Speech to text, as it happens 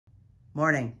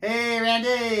Morning. Hey,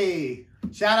 Randy.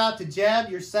 Shout out to Jeb,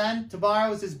 your son.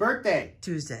 Tomorrow is his birthday.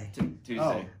 Tuesday. Tuesday.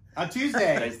 Oh, on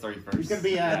Tuesday. Today's 31st. He's going to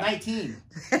be 19.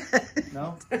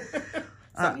 No?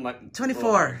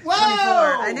 24. Whoa! 24.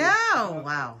 I know.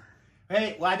 Wow.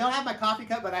 Hey, well, I don't have my coffee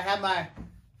cup, but I have my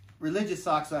religious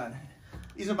socks on.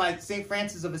 These are my St.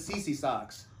 Francis of Assisi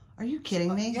socks. Are you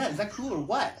kidding me? Yeah, is that cool or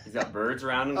what? He's got birds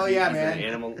around him. Oh, yeah, He's man. an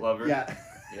animal lover. Yeah.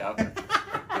 Yep.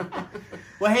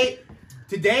 Well, hey,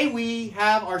 today we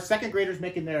have our second graders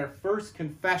making their first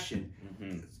confession.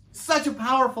 Mm-hmm. Such a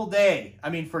powerful day. I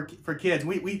mean, for kids,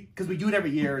 because we do it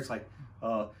every year. It's like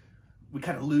we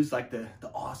kind of lose like the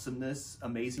awesomeness,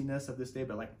 amazingness of this day.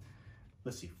 But like,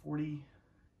 let's see, 40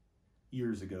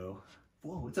 years ago.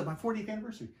 Whoa, it's my 40th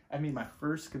anniversary. I made my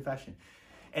first confession,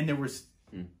 and there was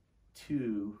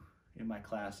two in my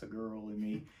class, a girl and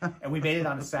me, and we made it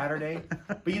on a Saturday.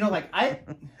 But you know, like I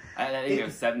think you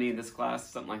have 70 in this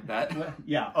class, something like that.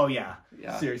 Yeah. Oh yeah.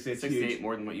 Yeah. Seriously, it's 68 huge.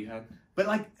 more than what you had. But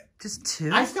like, just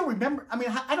two? I still remember. I mean,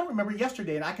 I don't remember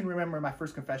yesterday, and I can remember my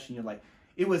first confession. You're like,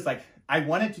 it was like I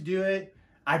wanted to do it.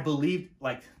 I believed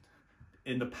like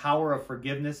in the power of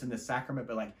forgiveness and the sacrament,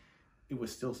 but like it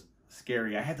was still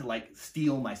scary. I had to like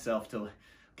steel myself to,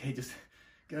 okay, just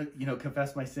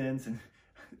confess my sins, and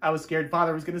I was scared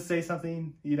Father was going to say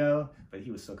something, but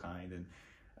he was so kind. And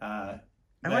I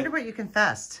wonder what you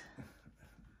confessed.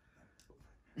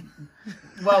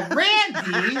 Well,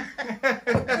 Randy,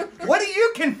 what do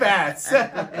you confess?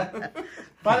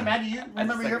 Father Matt, do you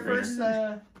remember your first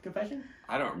confession?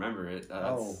 I don't remember it.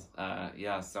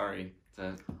 Yeah, sorry.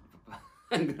 What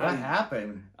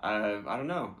happened? I don't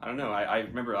know. I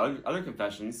remember other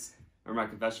confessions. I remember my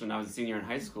confession when I was a senior in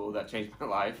high school that changed my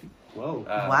life. Whoa.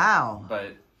 Wow.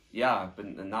 But yeah, but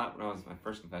not when I was my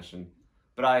first confession.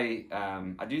 But I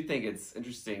do think it's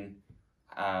interesting.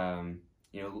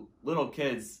 Little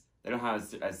kids, they don't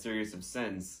have as serious of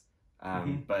sins,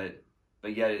 but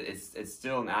yet it's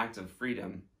still an act of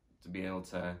freedom to be able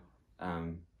to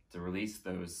release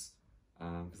those,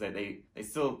 because they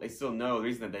still know the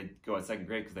reason that they go at second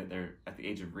grade, because they're at the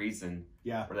age of reason.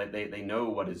 Yeah. Where they know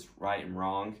what is right and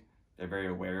wrong. They're very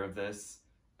aware of this.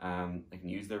 They can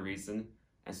use their reason,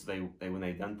 and so they when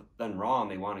they've done wrong,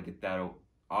 they want to get that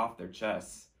off their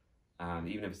chests,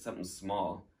 even if it's something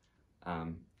small.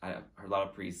 I heard a lot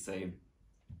of priests say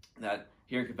that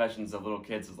hearing confessions of little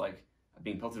kids is like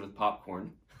being pelted with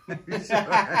popcorn. So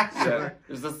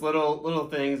there's just little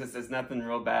things. It's nothing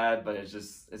real bad, but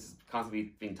it's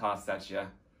constantly being tossed at you.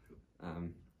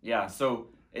 So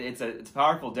it's a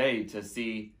powerful day to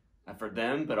see for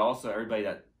them, but also everybody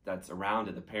that's around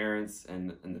it, the parents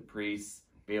and the priests,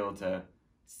 be able to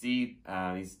see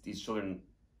these children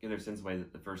give their sins away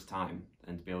the first time,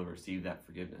 and to be able to receive that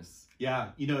forgiveness. Yeah,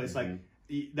 it's like,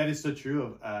 that is so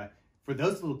true. For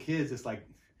those little kids, it's like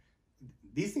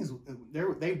these things,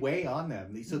 they weigh on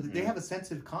them. So they have a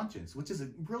sensitive conscience, which is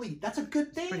that's a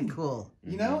good thing. Pretty cool.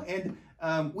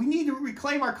 And we need to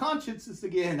reclaim our consciences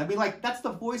again. I mean, like, that's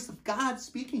the voice of God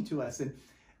speaking to us. And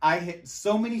I had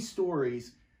so many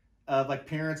stories of like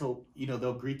parents will,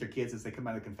 they'll greet their kids as they come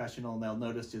out of the confessional, and they'll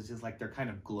notice just like they're kind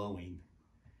of glowing,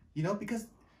 because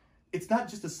it's not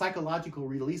just a psychological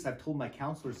release. I've told my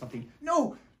counselor something.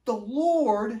 No, the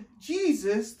Lord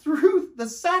Jesus, through the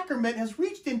sacrament, has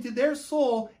reached into their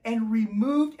soul and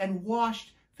removed and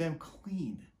washed them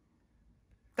clean.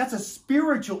 That's a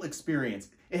spiritual experience.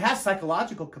 It has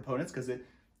psychological components because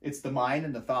it's the mind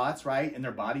and the thoughts, right? And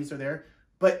their bodies are there.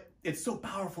 But it's so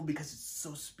powerful because it's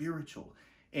so spiritual.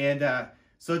 And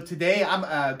so today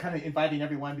I'm kind of inviting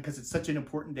everyone, because it's such an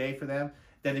important day for them,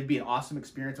 that it'd be an awesome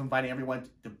experience. I'm inviting everyone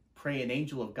to pray an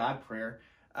Angel of God prayer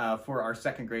for our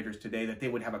second graders today, that they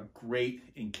would have a great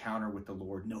encounter with the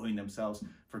Lord, knowing themselves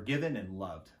forgiven and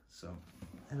loved. So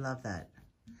I love that.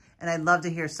 And I'd love to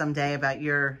hear someday about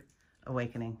your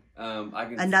awakening.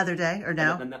 Another day, or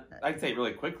no? I can say it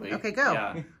really quickly. Okay, go.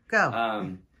 Yeah. Go.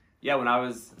 When I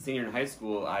was a senior in high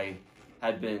school, I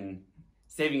had been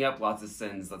saving up lots of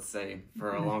sins, let's say,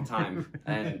 for a long time.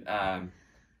 And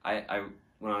I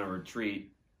went on a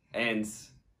retreat, and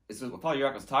it's what Father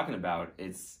Jirak was talking about.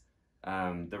 It's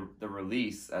the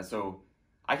release. So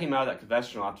I came out of that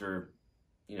confessional after,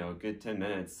 a good 10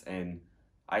 minutes, and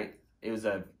it was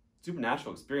a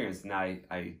supernatural experience, and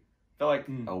I felt like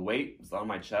a weight was on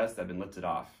my chest that had been lifted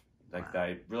off, like that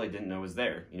I really didn't know was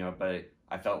there, but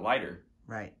I felt lighter.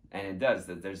 Right. And it does.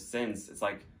 That there's sins. It's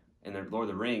like in the Lord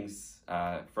of the Rings,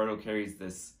 Frodo carries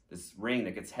this ring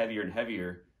that gets heavier and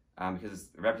heavier, because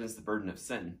it represents the burden of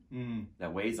sin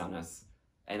that weighs on us.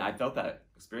 And I felt that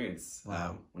experience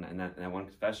in that one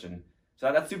confession.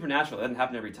 So that's supernatural. It doesn't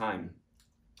happen every time,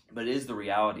 but it is the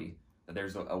reality that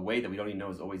there's a way that we don't even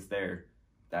know is always there,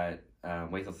 that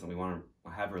ways that we want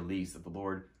to have release, that the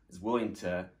Lord is willing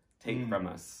to take from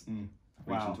us,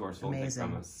 reach into our soul, and take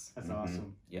from us. That's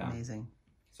awesome. Yeah. Amazing.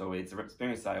 So it's an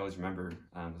experience that I always remember,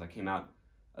 because I came out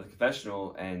of the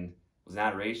confessional and was in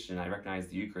adoration. I recognized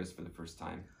the Eucharist for the first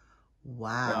time.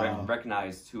 Wow.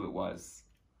 Recognized who it was.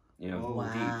 You know, wow.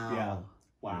 deep. Yeah.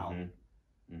 Wow.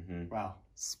 Wow.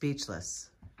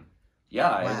 Speechless.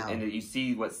 Yeah, wow. and you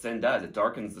see what sin does. It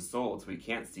darkens the soul, so we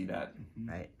can't see that.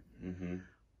 Right.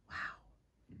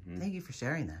 Wow. Thank you for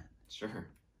sharing that. Sure.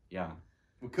 Yeah.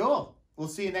 Well, cool. We'll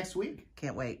see you next week.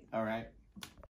 Can't wait. All right.